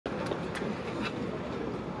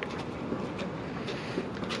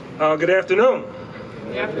Good afternoon.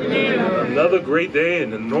 Good afternoon. Another great day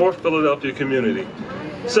in the North Philadelphia community.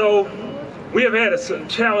 So, we have had some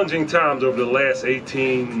challenging times over the last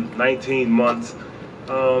 18, 19 months.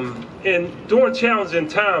 And during challenging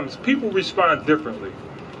times, people respond differently.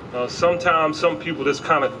 Sometimes some people just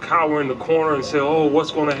kind of cower in the corner and say, oh,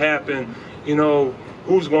 what's going to happen? You know,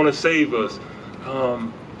 who's going to save us?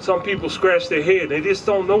 Some people scratch their head. They just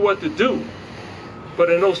don't know what to do. But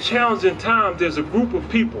in those challenging times, there's a group of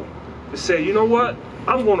people that say, you know what?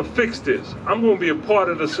 I'm going to fix this. I'm going to be a part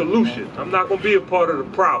of the solution. I'm not going to be a part of the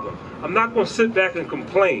problem. I'm not going to sit back and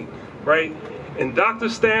complain, right? And Dr.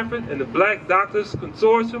 Stanford and the Black Doctors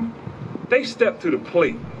Consortium, they stepped to the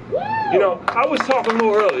plate. You know, I was talking a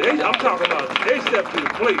little earlier. I'm talking about they stepped to the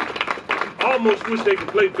plate. I almost wish they could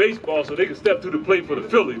play baseball so they could step to the plate for the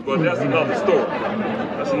Phillies, but that's another story.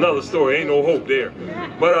 That's another story. Ain't no hope there.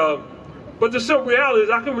 But the simple reality is,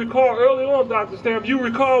 I can recall early on, Dr. Stanford, you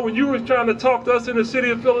recall when you were trying to talk to us in the city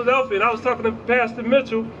of Philadelphia, and I was talking to Pastor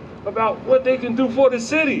Mitchell about what they can do for the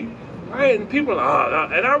city, right? And people, and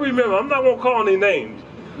I remember, I'm not going to call any names,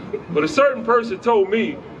 but a certain person told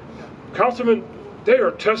me, Councilman, they are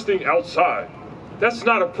testing outside. That's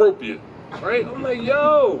not appropriate, right? I'm like,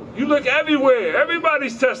 yo, you look everywhere.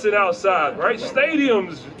 Everybody's testing outside, right?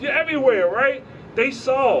 Stadiums, everywhere, right? They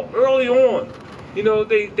saw early on. You know,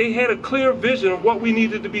 they had a clear vision of what we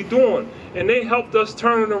needed to be doing, and they helped us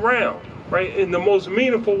turn it around, right, in the most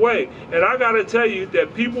meaningful way. And I got to tell you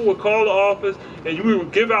that people would call the office, and we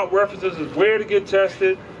would give out references of where to get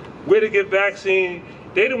tested, where to get vaccine.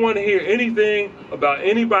 They didn't want to hear anything about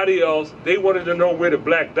anybody else. They wanted to know where the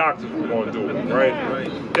Black doctors were going to do it,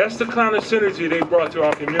 right? That's the kind of synergy they brought to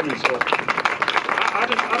our community. So I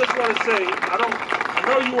just want to say, I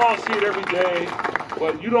know you all see it every day.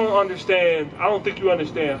 But you don't understand, I don't think you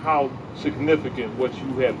understand how significant what you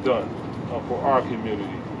have done for our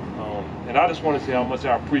community. And I just want to say how much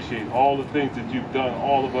I appreciate all the things that you've done,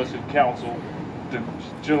 all of us in council, the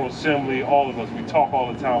General Assembly, all of us. We talk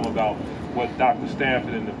all the time about what Dr.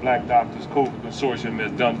 Stanford and the Black Doctors Consortium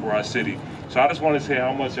has done for our city. So I just want to say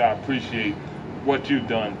how much I appreciate what you've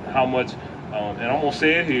done, how much, and I'm going to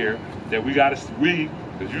say it here, that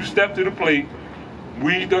because you stepped to the plate,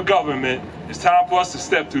 we, the government, it's time for us to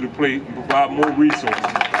step to the plate and provide more resources.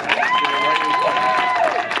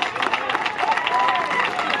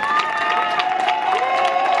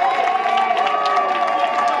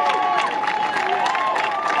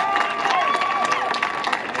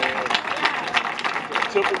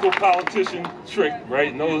 Typical politician trick,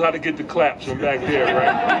 right? Knows how to get the claps from back there,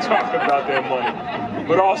 right? Talking about that money.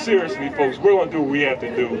 But all seriously, folks, we're going to do what we have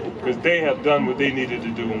to do because they have done what they needed to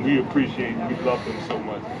do, and we appreciate and we love them so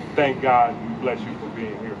much. Thank God and we bless you for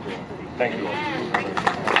being here for us. Thank you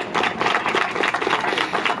all.